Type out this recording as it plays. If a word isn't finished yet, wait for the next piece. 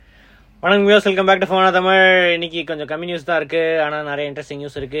வணக்கம் views, welcome back to ஃபோனா Tamil. இன்னைக்கு கொஞ்சம் கம்மி நியூஸ் தான் இருக்கு, ஆனா நிறைய இன்ட்ரெஸ்டிங்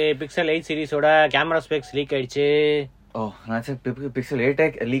நியூஸ் இருக்கு. பிக்சல் 8 சீரிஸோட கேமரா ஸ்பெக்ஸ் லீக் ஆயிடுச்சு. பிக்சல்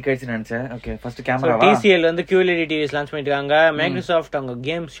 8 லீக் ஆயிடுச்சுன்னு நினைச்சேன். ஓகே, ஃபர்ஸ்ட் கேமரா TCL வந்து QLED TVs லான்ச் பண்ணிருக்காங்க. மைக்ரோசாஃப்ட் அவங்க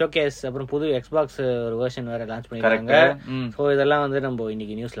கேம் ஷோகேஸ் அப்புறம் புது Xbox ஒரு வெர்ஷன் வேற லான்ச் பண்ணிருக்காங்க. சோ இதெல்லாம் வந்து நம்ம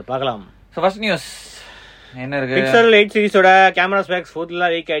இன்னைக்கு நியூஸ்ல பார்க்கலாம். சோ ஃபர்ஸ்ட் நியூஸ் என்ன இருக்கு? பிக்சல் 8 சீரிஸோட கேமரா ஸ்பெக்ஸ் ஃபுல்லா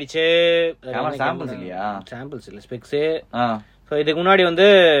லீக் ஆயிடுச்சு. கேமரா சாம்பிள்ஸ் இல்லையா? சாம்பிள்ஸ் இல்ல, ஸ்பெக்ஸ். சோ இதுக்கு முன்னாடி வந்து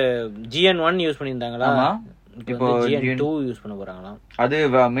GN1 யூஸ் பண்ணிருந்தாங்களா, இப்போ GN2 யூஸ் பண்ண போறாங்களா. அது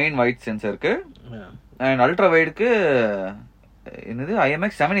மெயின் வைட் சென்சருக்கு அண்ட் அல்ட்ரா வைடுக்கு என்னது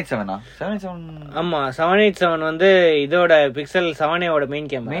IMX 787 ஆமா 787 வந்து இதோட பிக்சல் 7a மெயின்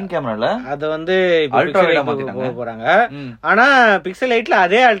கேமரால அது வந்து அல்ட்ரா வைட் மாத்திட்டாங்க போறாங்க. ஆனா பிக்சல் 8ல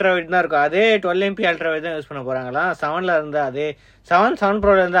அதே அல்ட்ரா வைட் தான் இருக்கும், அதே 12MP அல்ட்ரா வைட் தான் யூஸ் பண்ண போறாங்களா. 7ல இருந்த அதே 7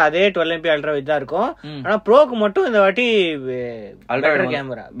 ப்ரோல இருந்த அதே 12MP அல்ட்ரா வைட் தான் இருக்கும். ஆனா ப்ரோக்கு மட்டும் இந்த வாட்டி ultra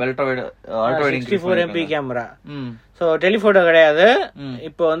camera ultra wide 64MP camera. So telephoto கிடையாது,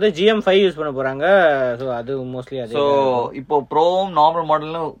 இப்போ வந்து GM5 யூஸ் பண்ண போறாங்க. சோ அது மோஸ்ட்லி அது. சோ இப்போ ப்ரோ நார்மல்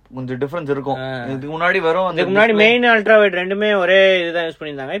மாடல்ல கொஞ்சம் டிஃபரன்ஸ் இருக்கும். இதுக்கு முன்னாடி மெயின் அல்ட்ரா வைட் ரெண்டுமே ஒரே இதுதான் யூஸ்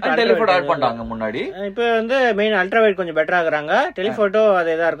பண்ணிருந்தாங்க. இப்போ டெலிஃபோட்டோ ஆட் பண்ணிட்டாங்க முன்னாடி. இப்போ வந்து மெயின் அல்ட்ரா வைட் கொஞ்சம் பெட்டரா ஆகுறாங்க. டெலிஃபோட்டோ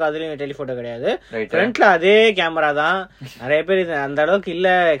அதே தான் இருக்கும், அதுலயும் டெலிஃபோட்டோ கிடையாது. ஃப்ரண்ட்ல அதே கேமரா தான். நிறைய பேர் அந்த அளவுக்கு இல்ல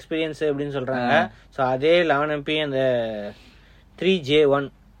எக்ஸ்பீரியன்ஸ் அப்படின்னு சொல்றாங்க. சோ அதே 11MP அந்த 3J1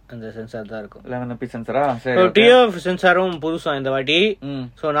 அந்த சென்சார் தான் இருக்கும். 11MP சென்சாரா? TOF சென்சாரும் புதுசா இந்த வாட்டி.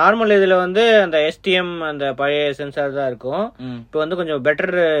 சோ நார்மல் இதுல வந்து அந்த STM அந்த பழைய சென்சார் தான் இருக்கும். இப்போ வந்து கொஞ்சம்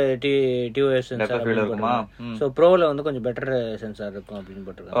பெட்டர் TOF சென்சார் இருக்குமா. சோ ப்ரோல வந்து கொஞ்சம் பெட்டர் சென்சார் இருக்கும் அப்படின்னு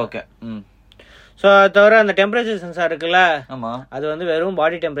போட்டுருக்காங்க. ஓகே. சோ அது தவிர அந்த டெம்பரேச்சர் சென்சார் இருக்குல்ல, அது வந்து வெறும்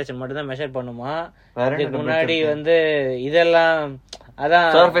பாடி டெம்பரேச்சர் மட்டும் தான் மெஷர் பண்ணுமா. இதுக்கு முன்னாடி வந்து இதெல்லாம் அதான்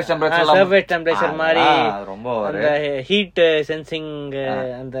சர்ஃபேஸ் டெம்பரேச்சர் மாதிரி ரொம்ப அந்த ஹீட் சென்சிங்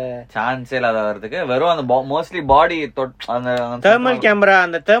அந்த சான்ஸே இல்லாத வரதுக்கு வெறும் அந்த மோஸ்ட்லி பாடி அந்த தெர்மல் கேமரா,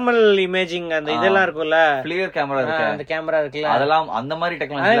 அந்த தெர்மல் இமேஜிங் அந்த இதெல்லாம் இருக்கும்ல, ஃபிளியர் கேமரா இருக்கு, அந்த கேமரா இருக்குல்ல, அதெல்லாம் அந்த மாதிரி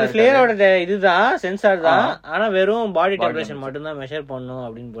டெக்னாலஜி. ஃபிளியரோட இதுதான் சென்சார் தான், ஆனா வெறும் பாடி டெம்பரேச்சர் மட்டும் தான் மெஷர் பண்ணும்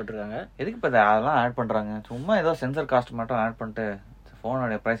அப்படின்னு போட்டுருக்காங்க. எதுக்கு இப்ப அதெல்லாம் ஆட் பண்றாங்க? சும்மா ஏதோ சென்சார் காஸ்ட் மட்டும் ஆட் பண்ணிட்டு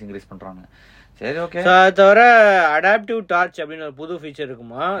போனோட பிரைஸ் இன்க்ரீஸ் பண்றாங்க. சரி, ஓகே. சோ அது தவிர அடாப்டிவ் டார்ச் அப்படின்னு ஒரு புது ஃபீச்சர்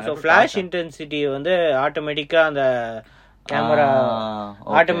இருக்குமா. சோ ஃபிளாஷ் இன்டென்சிட்டி வந்து ஆட்டோமேட்டிக்கா அந்த கேமரா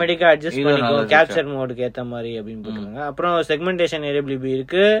ஆட்டோமேட்டிக்கா அட்ஜஸ்ட் பண்ணிக்கும் கேப்சர் மோடுக்கு ஏத்த மாதிரி அப்படின்னு போட்டுருக்காங்க. அப்புறம் செக்மெண்டேஷன் எரேபிலிட்டி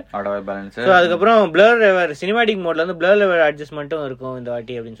இருக்கு. சோ அதுக்கப்புறம் பிளர் லெவல் சினிமாட்டிக் மோட்ல வந்து பிளர் லெவல் அட்ஜஸ்ட்மென்ட்டும் இருக்கும் இந்த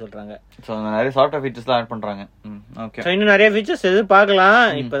வாட்டி அப்படின்னு சொல்றாங்க. சோ நிறைய சாஃப்ட்வேர் ஃபீச்சர்ஸ்லாம் ஆட் பண்றாங்க. ஓகே. சோ இன்னும் நிறைய ஃபீச்சர்ஸ் பார்க்கலாம்.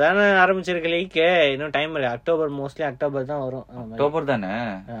 இப்பதானே ஆரம்பிச்சிருக்கு லீக், இன்னும் டைம் இருக்கு. அக்டோபர் மோஸ்ட்லி அக்டோபர் தான் வரும். அக்டோபர் தானே,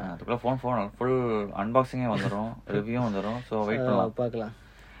 அதுக்குள்ள ஃபோன் ஃபுல் அன்பாக்சிங்கே வந்துரும், ரிவ்யூவும் வந்துரும். சோ வெயிட் பண்ணலாம், பார்க்கலாம்.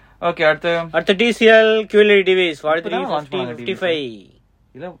 ஓகே. அடுத்து TCL QLED TVs 4350-55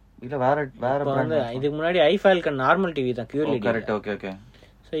 இல்ல வேற வந்து இதுக்கு முன்னாடி iFalcon நார்மல் டிவி தான் QLED. கரெக்ட். ஓகே.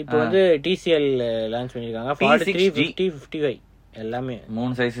 சோ இப்போ வந்து TCL லான்ச் பண்ணிருக்காங்க 4350-55 எல்லாமே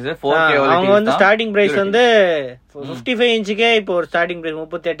 3 சைஸஸ் 4K. அவங்க வந்து ஸ்டார்டிங் பிரைஸ் வந்து 55 இன்ச்சுக்கே இப்போ ஒரு ஸ்டார்டிங் பிரைஸ்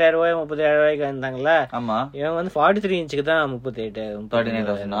 38,000 ரூபாய்க்கு வந்தாங்கல்ல. ஆமா, இவங்க வந்து 43 இன்ச்சுக்கு தான்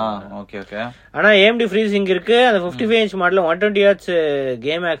 38,000. ஓகே. ஆனா AMD ஃப்ரீசிங் இருக்கு. அந்த 55 இன்ச் மாடல்ல 120 Hz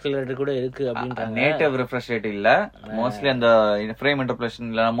கேம் ஆக்சிலரேட்டர் கூட இருக்கு அப்படின்றாங்க. நேட்டிவ் ரிஃப்ரெஷ் ரேட் இல்ல, மோஸ்ட்லி அந்த ஃப்ரேம்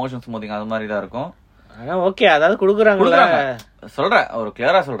இன்டர்போலேஷன் இல்ல மோஷன் ஸ்மூத்திங் அது மாதிரி தான் இருக்கும். ஆனா ஓகே, அதாவது குடுக்குறாங்கல்ல. சொல்றேன், ஒரு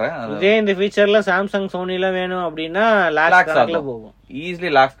கிளியரா சொல்றேன். இதே இந்த ஃபீச்சர்ல சாம்சங் சோனி எல்லாம் வேணும் அப்படின்னா லாக்ஸ்ல போகும், ஈஸிலி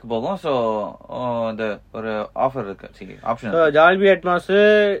லாக்ஸ்க்கு போகும். சோ இந்த ஒரு ஆஃபர் இருக்கு, option. Dolby Atmos,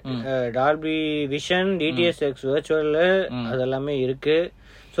 Dolby Vision, DTS:X virtual அதெல்லாமே இருக்கு.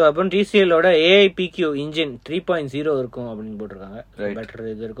 சோ அப்புறம் TCL ஓட AIPQ இன்ஜின் 3.0 இருக்கும் அப்படின்னு போட்டிருக்காங்க. பெட்டர்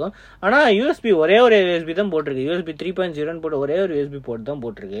இது இருக்கும். ஆனா USB ஒரே ஒரு USB தான் போட்டிருக்கு. USB 3.0 போட்டு ஒரே ஒரு USB போர்ட் தான்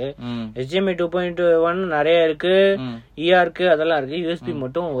போட்டிருக்கு. HDMI 2.1 நிறைய இருக்கு, ER அதெல்லாம் இருக்கு. USB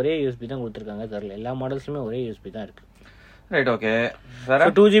மட்டும் ஒரே USB தான் கொடுத்துருக்காங்க. தெரியல, எல்லா மாடல்ஸ்லயுமே ஒரே USB தான் இருக்கு. Right, okay.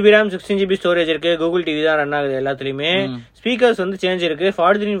 2GB RAM 16GB storage இருக்கு. கூகுள் டிவி தான் ரன் ஆகுது எல்லாத்துலயுமே. ஸ்பீக்கர்ஸ் வந்து சேஞ்ச் இருக்கு.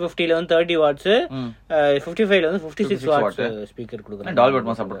 4350 வந்து 30 வாட்ஸ், 55 வந்து 56 வாட்ஸ் ஸ்பீக்கர் கொடுக்குறாங்க. டால்பி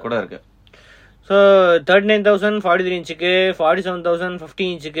அட்மாஸ் சப்போர்ட் கூட இருக்கு. சோ 39,000 43 இன்ச்சுக்கு, 47,000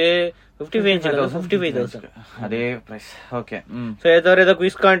 50 இன்ச்சுக்கு, 55 இன்ச்சுக்கு 55,000 அதே பிரைஸ். ஓகே. சோ இத தவிர ஏதோ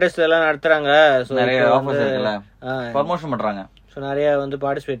குவிஸ் கான்டெஸ்ட் எல்லாம் நடத்துறாங்க. சோ நிறைய ஆஃபர்ஸ் இருக்குல, ப்ரமோஷன் பண்றாங்க. சோ நிறைய வந்து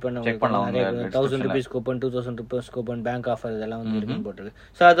பார்ட்டிசிபேட் பண்ணவங்க நிறைய 1000 rupees coupon, 2000 rupees coupon, bank offer இதெல்லாம் வந்து இருக்குன்னு போட்டுருக்கு.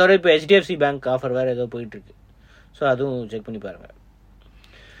 சோ அதோட இப்போ HDFC பேங்க் ஆஃபர் வேற ஏதோ போயிட்டு இருக்கு. சோ அதுவும் செக் பண்ணி பாருங்க.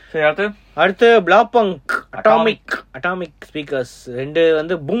 சரி, அடுத்து பிளாப்பங்க் அட்டாமிக் ஸ்பீக்கர்ஸ், 2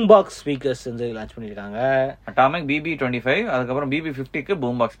 வந்து பூம் பாக்ஸ் ஸ்பீக்கர்ஸ் வந்து லான்ச் பண்ணிருக்காங்க. அட்டாமிக் BB25, அதுக்கப்புறம் BB50க்கு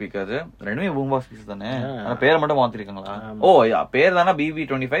பூம் பாக்ஸ் ஸ்பீக்கர்ஸ். ரெண்டுமே பூம் பாக்ஸ் ஸ்பீக்கர்ஸ் தானே, ஆனா பேர் மட்டும் மாத்திருக்காங்களா? ஓ பேர் தானே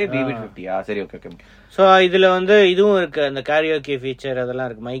BB25 BB50. சரி ஓகே ஓகே. சோ இதுல வந்து இதுவும் இருக்கு, அந்த கரியோகே ஃபீச்சர் அதெல்லாம்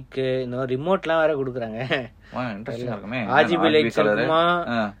இருக்கு, மைக், இந்த ரிமோட்லாம் வேற கொடுக்குறாங்க. இன்ட்ரஸ்டிங்கா இருக்குமே. RGB லைட்ஸ் இருக்குமா,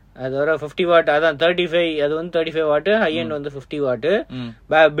 அது வர 50 வாட், அதான் 35, அது வந்து 35 வாட், ஹை எண்ட் வந்து 50 வாட்.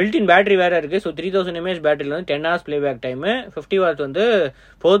 பில்ட்-இன் பேட்டரி வேற இருக்கு. ஸோ 3000 mAh பேட்டரியில வந்து 10 hours பிளேபேக் டைம், 50 வாட் வந்து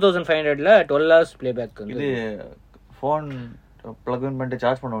 4500ல 12 hours பிளேபேக். இது ஃபோன் பிளக் இன் பண்ணிட்டு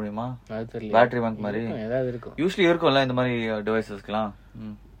சார்ஜ் பண்ண முடியுமா? அது தெரியல, பேட்டரி பேங்க் மாதிரி ஏதாவது இருக்கும், யூஸ்வலி இருக்கும்ல இந்த மாதிரி டிவைசஸ்க்குலாம்.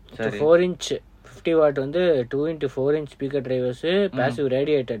 சரி 4 inch 50 வாட் வந்து 2x4 inch speaker drivers, passive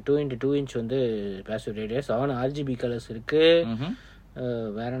radiator 2x2 inch வந்து பாசிவ் ரேடியேட்டர், 7 RGB கலர்ஸ் இருக்கு.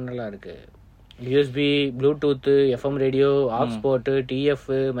 வேற என்னலாம் இருக்கு, USB, bluetooth, FM radio, aux port, TF,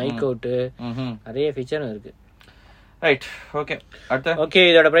 mic out, நிறைய ஃபீச்சரும் இருக்கு. Right okay. அடுத்து ஓகே,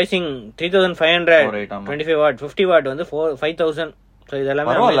 இதோட பிரைசிங் 3500, 25 வாட், 50 வாட் வந்து 5000. சோ இதெல்லாம்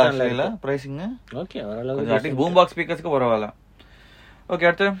பரவாயில்ல பிரைசிங். ஓகே ஓரளவுக்கு அட்லீஸ்ட் பூம் பாக்ஸ் ஸ்பீக்கர்ஸ்க்கு பரவாயில்ல. ஓகே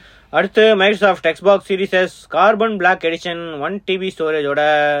அடுத்து Microsoft Xbox Series S carbon black edition 1 TB ஸ்டோரேஜோட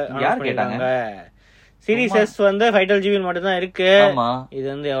அனௌன்ஸ் பண்ணிட்டாங்க. சீரிஸ் எஸ் வந்து 512GB மட்டும் தான் இருக்கு. இது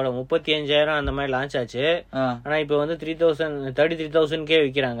வந்து எவ்வளவு 35,000 அந்த மாதிரி லான்ச் ஆச்சு. ஆனா இப்ப வந்து 33,000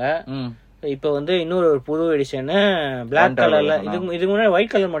 விக்கிறாங்க. இப்ப வந்து இன்னொரு ஒரு புது எடிஷன் பிளாக் கலர்ல, இதுக்கு முன்னாடி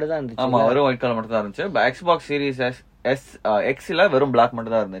ஒயிட் கலர் மட்டும் தான் இருந்துச்சு. ஆமா, வெறும் ஒயிட் கலர் மட்டும் தான் இருந்துச்சு. Xbox Series S Xல வெறும் பிளாக்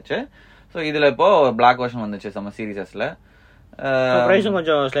மட்டும் தான் இருந்துச்சு. சோ இதுல இப்போ பிளாக் வெர்ஷன் வந்துச்சு நம்ம சீரிஸ் எஸ்ல. பிரைஸும்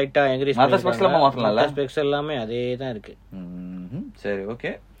கொஞ்சம் ஸ்லைட்டா இன்கிரீஸ் பண்ணி மாத்தலாம்ல, ஸ்பெக்ஸ் எல்லாமே அதே தான் இருக்கு. சரி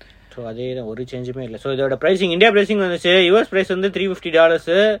ஓகே. ஸோ அதே தான், ஒரு சேஞ்சுமே இல்லை. ஸோ இதோட பிரைசிங், இந்தியா பிரைசிங் வந்துச்சு, யூஎஸ் பிரைஸ் வந்து $350,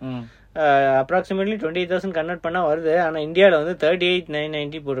 அப்ராக்சிமேட்லி 20,000 கன்வெர்ட் பண்ணா வருது. ஆனா இந்தியால வந்து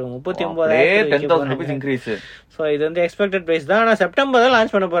 38,990 போடுறோம், 39,000 இன்க்ரீஸ். ஸோ இது வந்து எக்ஸ்பெக்டட் பிரைஸ் தான். ஆனா செப்டம்பர் தான்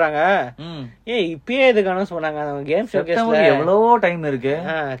லான்ச் பண்ண போறாங்க. இப்பயே இதுக்கு அனௌன்ஸ் பண்ணாங்க. கேம் ஷோகேஸ்ல எவ்வளவு டைம் இருக்கு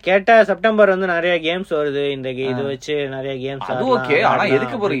கேட்டா, செப்டம்பர் வந்து நிறைய கேம்ஸ் வருது, இந்த இது வச்சு நிறைய கேம்ஸ். அது ஓகே, ஆனா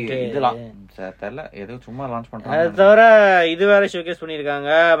எதுக்கு போறீங்க இதெல்லாம் தெரியல, ஏதோ சும்மா லான்ச் பண்றாங்க. அது தவிர இது வேற ஷோகேஸ் பண்ணிருக்காங்க,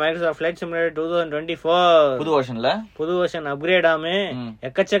 மைக்ரோசாஃப்ட் ஃபிளைட் சிமுலேட்டர் 2024 புது வெர்ஷன் அப்கிரேட் ஆமே,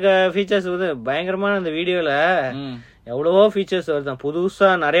 எக்கச்சக்க ஃபீச்சர்ஸ் வந்து பயங்கரமான. அந்த வீடியோல எவ்வளவோ ஃபீச்சர்ஸ் வருது, புதுசா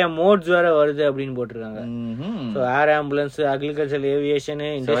நிறைய மோட்ஸ் வேற வருது அப்படின்னு போட்டிருக்காங்க. So air ambulance, agriculture, aviation,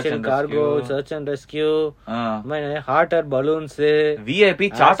 industrial cargo, search and rescue, hot air balloons,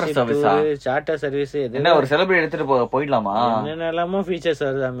 VIP charter service, என்ன ஒரு செலிபிரேட் எடுத்துட்டு போயிடலாமா, என்னெல்லாமோ ஃபீச்சர்ஸ்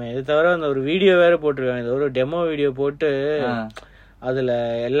வருதாமே. இது தவிர அந்த ஒரு வீடியோ வேற போட்டிருக்காங்க, இது ஒரு டெமோ வீடியோ போட்டு அதுல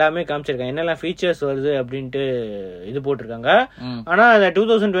எல்லாமே காமிச்சிருக்காங்க, என்னெல்லாம் ஃபீச்சர்ஸ் வருது அப்படின்ட்டு இது போட்டிருக்காங்க. ஆனா அந்த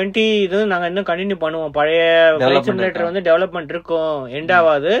 2020 இது நாங்க இன்னும் கண்டினியூ பண்ணுவோம், பழைய ஃபிளைட் சிமுலேட்டர் வந்து டெவலப்மெண்ட் இருக்கும், எண்ட்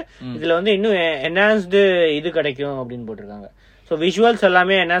ஆகாது. இதுல வந்து இன்னும் என்ஹான்ஸ்டு இது கிடைக்கும் அப்படின்னு போட்டிருக்காங்க. ஸோ விஷுவல்ஸ்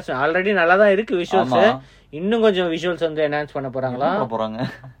எல்லாமே என்ஹான்ஸ், ஆல்ரெடி நல்லா தான் இருக்கு விஷுவல்ஸ், இன்னும் கொஞ்சம் விஷுவல்ஸ் வந்து என்ஹான்ஸ் பண்ண போறாங்களா,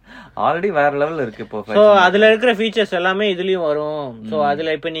 ஆல்ரெடி வேற லெவல்ல இருக்கு இப்போ. சோ அதுல இருக்கிற ஃபீச்சர்ஸ் எல்லாமே இதுலயும் வரும். சோ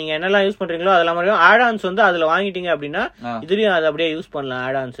அதுல இப்ப நீங்க என்னெல்லாம் யூஸ் பண்றீங்களோ அதெல்லாம் வரும். ஆட் ஆன்ஸ் வந்து அதுல வாங்கிட்டீங்க அப்படின்னா இதுலயும் அதை அப்படியே யூஸ் பண்ணலாம்.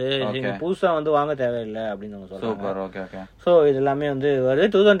 ஆட் ஆன்ஸ் நீங்க புதுசா வந்து வாங்க தேவையில்லை அப்படின்னு சொல்றாங்க. சோ இது எல்லாமே வந்து வருது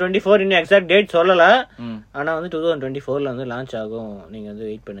 2024. இன்னும் எக்ஸாக்ட் டேட் சொல்லல, ஆனா வந்து 2024ல வந்து லான்ச் ஆகும், நீங்க வந்து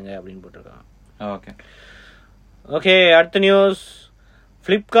வெயிட் பண்ணுங்க அப்படின்னு போட்டிருக்காங்க. Okay okay. அடுத்த நியூஸ்,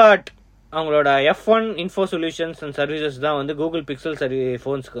 பிளிப்கார்ட் அவங்களோட F1 info solutions and services தான் வந்து கூகுள் பிக்சல்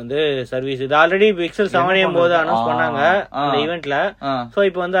போன்ஸ்க்கு வந்து சர்வீஸ். இது ஆல்ரெடி பிக்சல் 7 போது அனௌன்ஸ் பண்ணாங்க அந்த ஈவென்ட்ல. சோ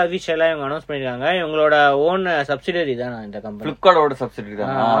இப்போ வந்து அபிஷியலா இவங்க அனௌன்ஸ் பண்ணிருக்காங்க. இவங்களோட ஓன் சப்சிடரி தான் இந்த கம்பெனி, பிளிப்கார்ட்டோட சப்சிடரி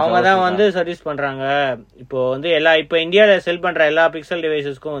தான். அவங்க தான் வந்து சர்வீஸ் பண்றாங்க. இப்போ வந்து இப்போ இந்தியால செல் பண்ற எல்லா பிக்சல்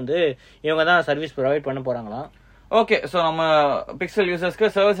டிவைசஸ்க்கும் வந்து இவங்க தான் சர்வீஸ் ப்ரொவைட் பண்ண போறாங்களாம். ஓகே. சோ நம்ம பிக்சல் யூசர்ஸ்க்கு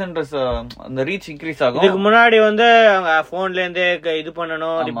சர்வீஸ் சென்டர்ஸ் அந்த ரீச் இன்க்ரீஸ் ஆகும். இதுக்கு முன்னாடி வந்து அவங்க போன்ல இருந்தே இது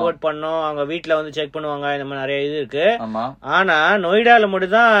பண்ணணும், ரிப்போர்ட் பண்ணணும், அவங்க வீட்ல வந்து செக் பண்ணுவாங்க, இந்த மாதிரி நிறைய இது இருக்கு. ஆனா நொய்டால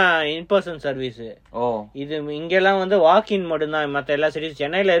மட்டும் தான் இன் பர்சன் சர்வீஸ். இது இங்க எல்லாம் வந்து வாக் இன் மட்டும் தான். மத்த எல்லா சிட்டிஸ்,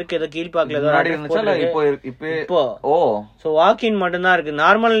 சென்னையில இருக்கு, ஏதோ கீழ்பாக்கல இப்போ சோ வாக் இன் மட்டும் தான் இருக்கு.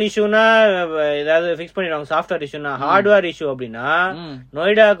 நார்மல் இஷ்யூனா ஏதாவது பிக்ஸ் பண்ணிடுவாங்க, சாஃப்ட்வேர் இஷ்யூனா. ஹார்ட்வேர் இஷ்யூ அப்படின்னா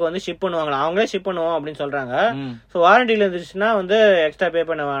நொய்டாக்கு வந்து ஷிப் பண்ணுவாங்களா, அவங்களே ஷிப் பண்ணுவோம் அப்படின்னு சொல்றாங்க. சோ வாரண்டில இருந்துச்சுன்னா வந்து எக்ஸ்ட்ரா பே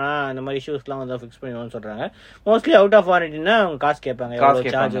பண்ண வேணாம், இந்த மாதிரி இஷ்யூஸ் எல்லாம் வந்து ஃபிக்ஸ் பண்ணுவோம்னு சொல்றாங்க. மோஸ்ட்லி அவுட் ஆஃப் வாரண்டினா அவங்க காசு கேட்பாங்க,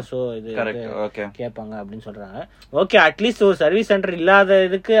 எவ்வளவு சார்ஜஸோ இது கேட்பாங்க அப்படின்னு சொல்றாங்க. ஓகே, அட்லீஸ்ட் ஒரு சர்வீஸ் சென்டர் இல்லாத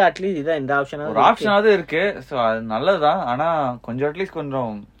இதுக்கு அட்லீஸ்ட் இதான் இந்த ஆப்ஷனாவது இருக்கு. சோ அது நல்லதுதான். ஆனா கொஞ்சம் அட்லீஸ்ட்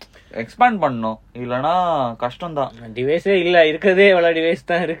கொஞ்சம் எக்ஸ்பேண்ட் பண்ணணும், இல்லனா கஷ்டம் தான். டிவைஸே இல்ல, இருக்கதே எவ்வளவு டிவைஸ்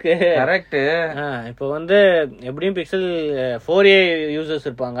தான் இருக்கு. கரெக்ட். இப்போ வந்து எப்படியும் பிக்சல் 4a யூசர்ஸ்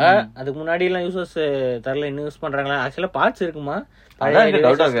இருப்பாங்க. அதுக்கு முன்னாடி எல்லாம் யூசர்ஸ் தரல, இன்னும் யூஸ் பண்றாங்களா? ஆக்சுவலா பார்ட்ஸ் இருக்குமா?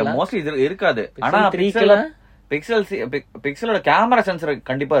 மோஸ்ட்லி இது இருக்காது. ஆனா பிக்சலோட கேமரா சென்சர்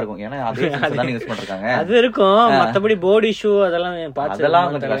கண்டிப்பா இருக்கும். ஏன்னா அதே சென்சர் தான் யூஸ் பண்ணிருக்காங்க. அது இருக்கும். மத்தபடி போர்டு இஷ்யூ அதெல்லாம்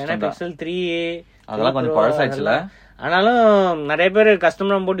பிக்சல் 3 அதெல்லாம் கொஞ்சம் பழசாயிடுச்சுல. ஆனாலும் நிறைய பேர்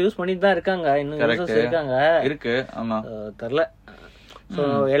கஸ்டமர் போட்டு யூஸ் பண்ணிட்டு தான் இருக்காங்க. இன்னும் யூசர்ஸ் இருக்காங்க. இருக்கு. ஆமா, தெரியல. சோ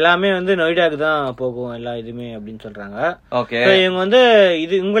எல்லாமே வந்து நொய்டாக்கு தான் போகும் எல்லா இதுமே அப்படின்னு சொல்றாங்க. ஓகே. இவங்க வந்து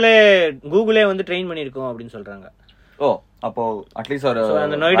இது உங்களே கூகுளே வந்து ட்ரெயின் பண்ணிருக்கோம் அப்படின்னு சொல்றாங்க. ஓ, அப்போ அட்லீஸ்ட் ஒரு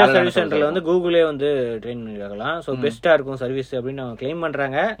அந்த நொய்டா சர்வீஸ் சென்டர்ல வந்து கூகுளே வந்து ட்ரெயின் பண்ணிருக்கலாம். சோ பெஸ்டா இருக்கும் சர்வீஸ் அப்படின்னு அவங்க கிளைம்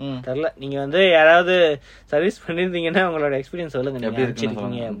பண்றாங்க. தெரியல, நீங்க வந்து யாராவது சர்வீஸ் பண்ணிருந்தீங்கன்னா உங்களோட எக்ஸ்பீரியன்ஸ் சொல்லுங்க, எப்படி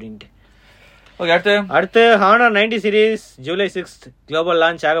வச்சிருக்கீங்க அப்படின்ட்டு. ஓகே, அடுத்து honour 90 series July 6th global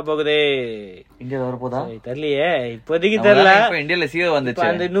launch ஆக போகுது. இந்தியால வர போதா தெரியலையே, இப்போதைக்கு தெரியல. இந்தியால சிஓ வந்துச்சு.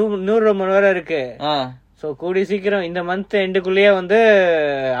 அந்த 100 மணி நேரம் இருக்கு. சோ கூடி சீக்கிரம் இந்த மந்த் எண்டுக்குள்ளேயே வந்து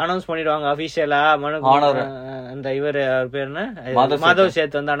அனௌன்ஸ் பண்ணிடுவாங்க அபிஷியலா. அந்த இவர் அவர் பேர் என்ன, மாதவ்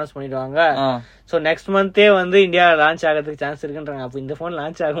சேத் வந்து அனௌன்ஸ் பண்ணிடுவாங்க. சோ நெக்ஸ்ட் மந்தே வந்து இந்தியா லான்ச் ஆகிறதுக்கு சான்ஸ் இருக்குன்றாங்க. அப்ப இந்த போன்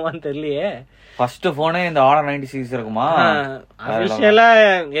லான்ச் ஆகுமான்னு தெரியலையே. ஃபர்ஸ்ட் போனே இந்த ஹானர் 90 சீரிஸ் இருக்குமா? அபிஷியலா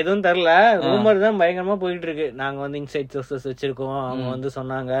எதுவும் தெரியல, ரூமர் தான் பயங்கரமா போயிட்டு இருக்கு. நாங்க வந்து இன்சைட் சோர்சஸ் வச்சிருக்கோம், அவங்க வந்து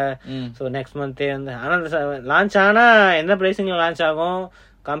சொன்னாங்க. சோ நெக்ஸ்ட் மந்தே வந்து, ஆனா லான்ச் ஆனா எந்த பிரைசிங்ல லான்ச் ஆகும்,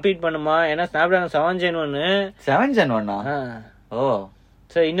 கம்ப்ளீட் பண்ணுமா? ஏன்னா ஸ்னாப்டிராகன் 7 Gen 1. ஓ,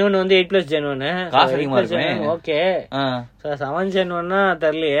 சோ இன்னொன்னு வந்து 8+ Gen 1. ஓகே, 7 Gen 1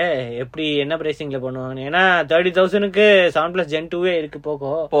 தெரியலையே எப்படி என்ன பிரைசிங்ல பண்ணுவாங்க. ஏன்னா 30,000க்கு 7+ Gen 2 இருக்கு.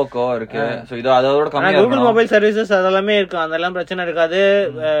 போக்கோ இருக்கு. சோ இது அதோட கம்மியா கூகுள் மொபைல் சர்வீசஸ் அதெல்லாம் இருக்கும். அதெல்லாம் பிரச்சனை இருக்காது.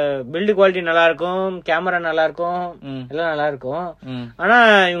 பில்ட் குவாலிட்டி நல்லா இருக்கும், கேமரா நல்லா இருக்கும், எல்லாம் நல்லா இருக்கும். ஆனா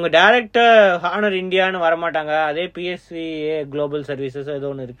இவங்க டைரக்டா ஹானர் இந்தியான்னு வர மாட்டாங்க. அதே PSV குளோபல் சர்வீசஸ்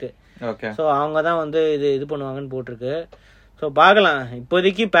ஏதோ ஒன்னு இருக்கு. சோ அவங்க தான் வந்து இது பண்ணுவாங்கன்னு போட்டிருக்கு. ஸோ பார்க்கலாம்.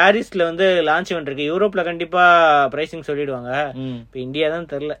 இப்போதைக்கு பாரிஸ்ல வந்து லான்ச் பண்ணிருக்கு. யூரோப்ல கண்டிப்பா பிரைசிங் சொல்லிடுவாங்க. இப்போ இந்தியா தான்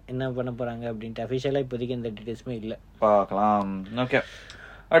தெரியல என்ன பண்ண போறாங்க அப்படின்ட்டு. அபிஷியலா இப்போதைக்கு எந்த டீடைல்ஸுமே இல்ல. பார்க்கலாம். ஓகே,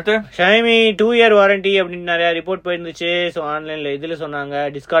 அடுத்து ஷாமி 2 year வாரண்டி அப்படின்னு நிறைய ரிப்போர்ட் போயிருந்துச்சு. ஸோ ஆன்லைன்ல இதுல சொன்னாங்க,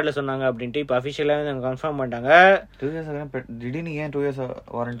 டிஸ்கார்ட்ல சொன்னாங்க அப்படின்ட்டு. இப்போ அபிஷியலாவே கன்ஃபார்ம் பண்ணிட்டாங்க. 2 years திடீர்னு ஏன் 2 years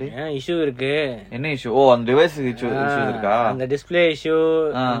வாரண்டி? இஷ்யூ இருக்கு. என்ன இஷ்யூ? ஓ, அந்த டிவைஸ் இஷ்யூ இருக்கா? அந்த டிஸ்பிளே இஷ்யூ,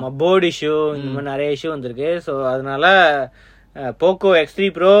 போர்டு இஷ்யூ, இந்த மாதிரி நிறைய இஷ்யூ வந்திருக்கு. ஸோ அதனால Poco X3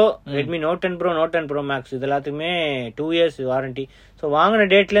 Pro, Redmi Note 10 Pro, Note 10 Pro Max இது எல்லாத்துக்குமே 2 years வாரண்டி. ஸோ வாங்கின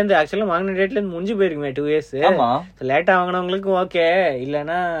டேட்ல இருந்து, ஆக்சுவலா வாங்கின டேட்ல இருந்து முடிஞ்சு போயிருக்குமே 2 years. லேட்டா வாங்கினவங்களுக்கு ஓகே,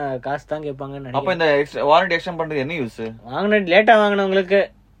 இல்லன்னா காசு தான் கேட்பாங்க. அப்ப இந்த வாரண்டி எக்ஸ்டெண்ட் பண்றது என்ன யூஸ்? வாங்கின லேட்டா வாங்கினவங்களுக்கு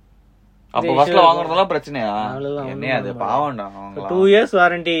அப்ப ஃபர்ஸ்ட்ல வாங்குறதெல்லாம் பிரச்சனையா? என்ன அது பாவம்டா. 2 years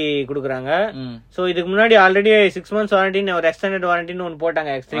வாரண்டி குடுக்குறாங்க. சோ இதுக்கு முன்னாடி ஆல்ரெடி 6 months வாரண்டின்னு ஒரு எக்ஸ்டெண்டட் வாரண்டின்னு ஒன்னு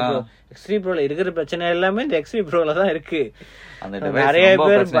போட்டாங்க X3 Proல. இருக்கிற பிரச்சனை எல்லாமே இந்த X3 Proல தான் இருக்கு. நிறைய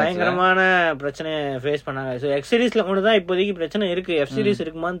பேர் பயங்கரமான பிரச்சனை ஃபேஸ் பண்ணாங்க. சோ X சீரிஸ்ல மட்டும் தான் இப்போதைக்கு பிரச்சனை இருக்கு. F சீரிஸ்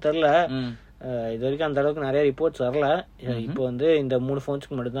இருக்குமான்னு தெரியல. இது வரைக்கும் அந்த அளவுக்கு நிறைய ரிப்போர்ட்ஸ் வரல. இப்போ வந்து இந்த 3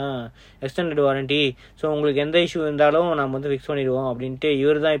 போன்ஸ்க்கு மட்டும் தான் எக்ஸ்டெண்டட் வாரண்டி. ஸோ உங்களுக்கு எந்த இஷ்யூ இருந்தாலும் நம்ம வந்து ஃபிக்ஸ் பண்ணிடுவோம் அப்படின்ட்டு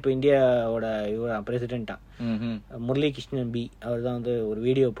இவர் தான் இப்போ இந்தியாவோட பிரசிடென்ட்டா முரளி கிருஷ்ணன் பி அவர் தான் வந்து ஒரு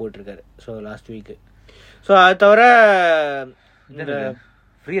வீடியோ போட்டிருக்காரு. So last week. ஸோ அது தவிர இந்த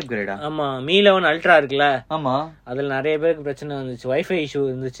ஃப்ரீ அப்கிரேடா? ஆமா, Mi 11 Ultra இருக்குல்ல, ஆமா, அதுல நிறைய பேருக்கு பிரச்சனை வந்துச்சு, வைஃபை இஷ்யூ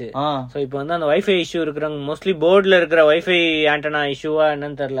இருந்துச்சு. சோ இப்போ வந்து அந்த வைஃபை இஷ்யூ இருக்கிறவங்க மோஸ்ட்லி போர்டுல இருக்கிற வைஃபை ஆண்டனா இஷ்யூவா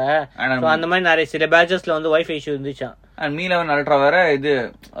என்னன்னு தெரியல. சோ அந்த மாதிரி நிறைய சில பேட்சஸ்ல வந்து வைஃபை இஷ்யூ இருந்துச்சாம். Mi 11 Ultra வேற இது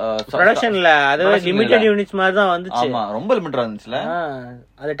ப்ரொடக்ஷன்ல அது லிமிட்டட் யூனிட்ஸ் மாதிரி தான் வந்துச்சு. ஆமா, ரொம்ப லிமிட்டடா இருந்துச்சுல.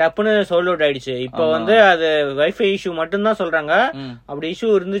 அது டப்புன்னு சோல்ட் அவுட் ஆயிடுச்சு. இப்போ வந்து அது வைஃபை இஷ்யூ மட்டும் தான் சொல்றாங்க. அப்படி இஷ்யூ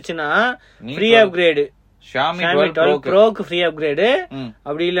இருந்துச்சுன்னா ஃப்ரீ அப்கிரேட், Xiaomi 12 Proக்கு ஃப்ரீ அப்கிரேட்.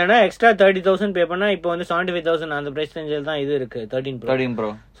 அப்படி இல்லனா எக்ஸ்ட்ரா 30,000 பே பண்ணா இப்போ வந்து 75,000 அந்த பிரைஸ் ரேஞ்சில தான் இது இருக்கு 13 Pro.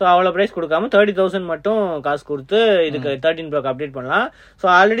 சோ அவ்வளவு பிரைஸ் கொடுக்காம 30,000 மட்டும் காசு கொடுத்து இதுக்கு 13 Proக்கு அப்டேட் பண்ணலாம். சோ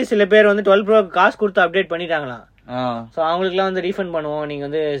ஆல்ரெடி சில பேர் வந்து 12 Proக்கு காசு கொடுத்து அப்டேட் பண்ணிட்டாங்களாம். சோ அவங்களுக்கு எல்லாம் வந்து ரீஃபண்ட் பண்ணுவோம், நீங்க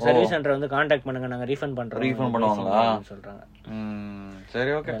வந்து சர்வீஸ் சென்டர் வந்து கான்டாக்ட் பண்ணுங்க, நாங்க ரீஃபண்ட் பண்றோம். ரீஃபண்ட் பண்ணுவாங்களா சொல்றாங்க.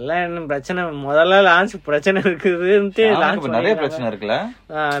 சரி, ஓகே. எல்லாம் என்ன பிரச்சனை, முதல்ல லான்ச் பிரச்சனை இருக்குதுன்ட்டு லான்ச் நிறைய பிரச்சனை இருக்குல்ல.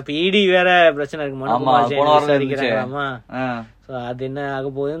 இப்ப இடி வேற பிரச்சனை இருக்கு, மனு விசாரிக்கிறாங்களாமா. சோ அது என்ன ஆக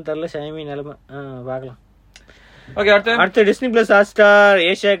போகுதுன்னு தெரியல Xiaomi நிலைமை. பாக்கலாம். ஓகே, அடுத்து Disney plus Hotstar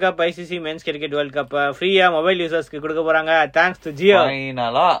Asia cup ICC men's cricket world cup ஃப்ரீயா மொபைல் யூசர்ஸ்க்கு கொடுக்க போறாங்க. Thanks to Jio.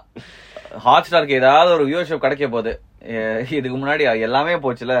 ஃபைனலா ஹாட்ஸ்டாருக்கு ஏதாவது ஒரு வியூவர்ஷிப் கிடைக்க போகுது. இதுக்கு முன்னாடி எல்லாமே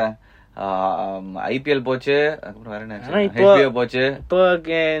போச்சுல, ஐபிஎல் போச்சு, அதுக்கப்புறம் வேற என்ன போச்சு. இப்போ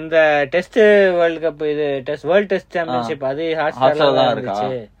இந்த டெஸ்ட் வேர்ல்ட் கப், இது வேர்ல்ட் டெஸ்ட் சாம்பியன்ஷிப், அது ஹாட்ஸ்டார்ல தான் இருக்கா?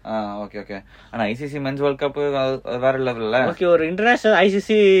 Okay okay. ஆனா ஐசிசி மென்ஸ் வேர்ல்ட் கப் வேற லெவல்ல. ஓகே, ஒரு இன்டர்நேஷனல்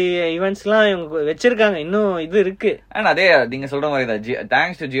ஐசிசி ஈவென்ட்ஸ்லாம் இவங்க வச்சிருக்காங்க, இன்னும் இது இருக்கு. ஆனா அதே நீங்க சொல்ற மாதிரி தான்,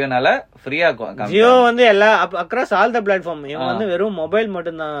 தேங்க்ஸ் டு ஜியோனால ஃப்ரீயா. ஜியோ வந்து எல்லா அக்ராஸ் ஆல் த பிளாட்ஃபார்ம், இவங்க வந்து வெறும் மொபைல்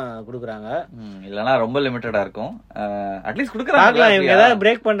மட்டும் தான் கொடுக்குறாங்க. இல்லனா ரொம்ப லிமிட்டடா இருக்கும். அட்லீஸ்ட் கொடுக்குறாங்க, பார்க்கலாம் இவங்க ஏதாவது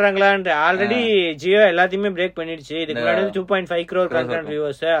பிரேக் பண்றாங்களான்னு. ஆல்ரெடி ஜியோ எல்லாத்தையுமே பிரேக் பண்ணிடுச்சு. இதுக்கு முன்னாடி 2.5 crore கன்டென்ட்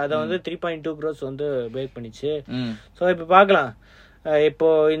வியூவர்ஸ், அதை வந்து 3.2 crores வந்து பிரேக் பண்ணிச்சு. சோ இப்ப பார்க்கலாம். இப்போ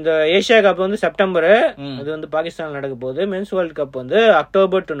இந்த ஏசியா கப் வந்து செப்டம்பர், இது வந்து பாகிஸ்தான் நடக்க போகுது. மென்ஸ் வேர்ல்ட் கப் வந்து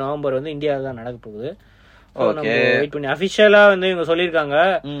அக்டோபர் டு நவம்பர் வந்து இந்தியாவில் தான் நடக்க போகுது. வெயிட் பண்ணி அபிஷியலா வந்து இவங்க சொல்லிருக்காங்க.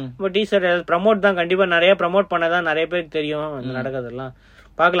 பட் டீசர் ப்ரமோட் தான், கண்டிப்பா நிறைய ப்ரமோட் பண்ணதான் நிறைய பேருக்கு தெரியும் நடக்கிறதெல்லாம்.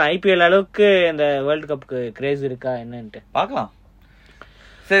 பாக்கலாம் ஐபிஎல் அளவுக்கு இந்த வேர்ல்ட் கப்புக்கு கிரேஸ் இருக்கா என்னன்ட்டு பாக்கலாம்.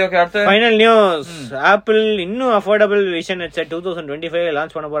 சரி, ஓகே. அடுத்து ஃபைனல் நியூஸ். ஆப்பிள் இன்னும் அஃபோர்டபிள் விஷன் ஹெட்செட் 2025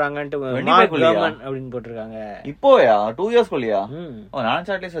 லான்ச் பண்ண போறாங்கன்னு அப்படின்னு போட்டிருக்காங்க. இப்போயா 2 years குள்ளயா?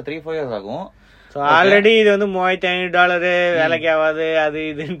 நான் அட்லீஸ்ட் 3-4 years ஆகும். ஆல்ரெடி இது வந்து $3,500 வேலைக்கு ஆகாது, அது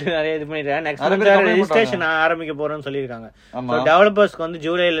இதுன்ட்டு நிறைய இது பண்ணிருக்காங்க. நெக்ஸ்ட் ரெஜிஸ்ட்ரேஷன் ஆரம்பிக்க போறோம்னு சொல்லிருக்காங்க. டெவலப்பர்ஸ்க்கு வந்து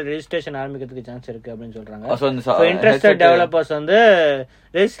ஜூலைல ரெஜிஸ்ட்ரேஷன் ஆரம்பிக்கிறதுக்கு சான்ஸ் இருக்கு அப்படின்னு சொல்றாங்க. இன்ட்ரெஸ்டட் டெவலப்பர்ஸ் வந்து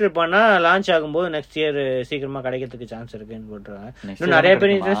ரெஜிஸ்டர் பண்ணா லான்ச் ஆகும்போது நெக்ஸ்ட் இயர் சீக்கிரமா கிடைக்கிறதுக்கு சான்ஸ் இருக்குன்னு போட்டுருக்காங்க. இன்னும் நிறைய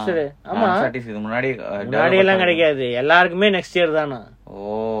பேர் இன்ட்ரெஸ்ட். ஆமா, முன்னாடி எல்லாம் கிடைக்காது, எல்லாருக்குமே நெக்ஸ்ட் இயர் தானா.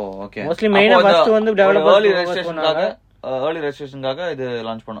 மோஸ்ட்லி மெயினா ஃபர்ஸ்ட் வந்து டெவலப்பர்ஸ் ஏர்லி ரெஜிஸ்ட்ரேஷனுக்காக இது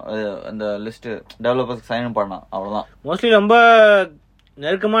லான்ச் பண்ணோம். அந்த லிஸ்ட் டெவலப்பர்ஸ்க்கு சைன் அப் பண்ணலாம், அவ்வளவுதான். மோஸ்ட்லி ரொம்ப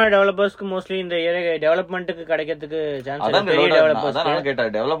நெருக்கமான டெவலப்பர்ஸ்க்கு மோஸ்ட்லி இந்த டெவலப்மெண்ட்டுக்கு கிடைக்கிறதுக்கு சான்ஸ் இருக்கு. பெரிய டெவலப்பர்ஸ் நான்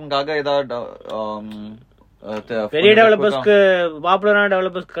கேட்டேன், டெவலப்மெண்ட்காக ஏதாவது பெரிய டெவலப்பர்ஸ்க்கு, பாப்புலரான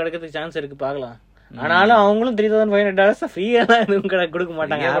டெவலப்பர்ஸ்க்கு கிடைக்கிறதுக்கு சான்ஸ் இருக்கு, பார்க்கலாம். ஆனாலும் அவங்களும் $3,500 ஃப்ரீயா தான் எதுவும் கொடுக்க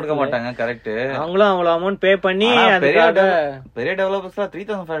மாட்டாங்க. கரெக்ட். அவங்களும் அவ்வளவு அமௌண்ட் பே பண்ணி, பெரிய டெவலப்பர்ஸ்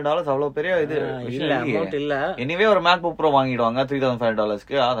 $3,500 அவ்வளவு பெரிய இது இல்ல, அமௌண்ட் இல்ல. எனிவே ஒரு MacBook Pro வாங்கிடுவாங்க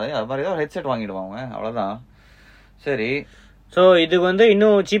 $3,500க்கு. அது மாதிரி ஒரு ஹெட்செட் வாங்கிடுவாங்க, அவ்வளவுதான். சரி, சோ இது வந்து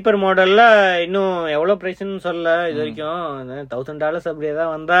இன்னும் சீப்பர் மாடல்ல இன்னும் எவ்வளவு பிரைஸ்னு சொல்லல இது வரைக்கும். $1,000 அப்படியே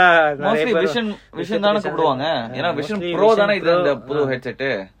தான் வந்தா விஷன் தானே கூப்பிடுவாங்க. ஏன்னா விஷன் ப்ரோ தானே இது இந்த புது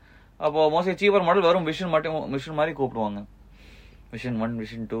ஹெட்செட். அப்போ மோஸ்ட்லி சீப்பர் மாடல் வரும் விஷன் மட்டும், விஷன் மாதிரி கூப்பிடுவாங்க. Vision 1,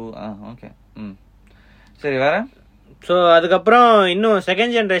 vision 2. ஓகே. சரி, வேற. சோ அதுக்கப்புறம் இன்னும்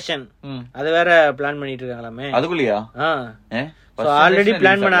செகண்ட் ஜெனரேஷன் அது வேற பிளான் பண்ணிட்டு இருக்காங்களாமே. அதுக்குள்ளயா? ஆல்ரெடி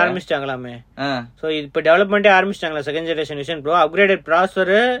பிளான் பண்ண ஆரம்பிச்சிட்டாங்களாமே. சோ இப்ப டெவலப்மெண்டே ஆரம்பிச்சிட்டாங்களா second generation Vision Pro. Upgraded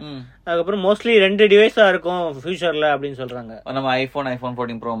processor, அதுக்கப்புறம் மோஸ்ட்லி 2 டிவைஸா இருக்கும் ஃபியூச்சர்ல அப்படின்னு சொல்றாங்க. நம்ம iPhone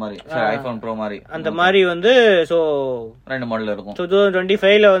 14 Pro மாதிரி, iPhone Pro மாதிரி அந்த மாதிரி வந்து. சோ 2 மாடல் இருக்கும்.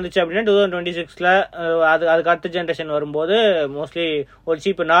 2025ல வந்துச்சு அப்படின்னா 2026ல அதுக்கு அடுத்த ஜெனரேஷன் வரும்போது மோஸ்ட்லி ஒரு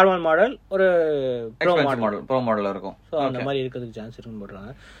சீப் நார்மல் மாடல், ஒரு ப்ரோ மாடல் இருக்கும். சோ அந்த மாதிரி இருக்கிறதுக்கு சான்ஸ் இருக்குன்னு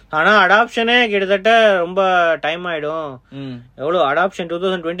போடுறாங்க. ஆனா அடாப்ஷனே கிட்டத்தட்ட ரொம்ப டைம் ஆயிடும். எவ்வளவு அடாப்ஷன்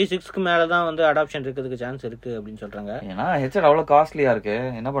 2026க்கு மேலதான் வந்து அடாப்ஷன் இருக்கிறதுக்கு சான்ஸ் இருக்கு அப்படின்னு சொல்றாங்க. ஏன்னா ஹெட்செட் அவ்வளவு காஸ்ட்லியா இருக்கு,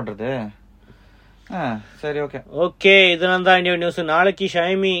 என்ன பண்றது. சரி, ஓகே. இதெல்லாம் தான் இந்தியா நியூஸ். நாளைக்கு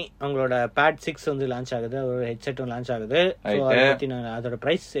ஷைமி அவங்களோட Pad 6 வந்து லான்ச் ஆகுது, ஒரு ஹெட்செட்டும் லான்ச் ஆகுது. அதோட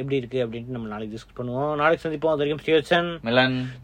பிரைஸ் எப்படி இருக்கு அப்படின்ட்டு நம்ம நாளைக்கு டிஸ்கஸ் பண்ணுவோம். நாளைக்கு சந்திப்போம். அது வரைக்கும்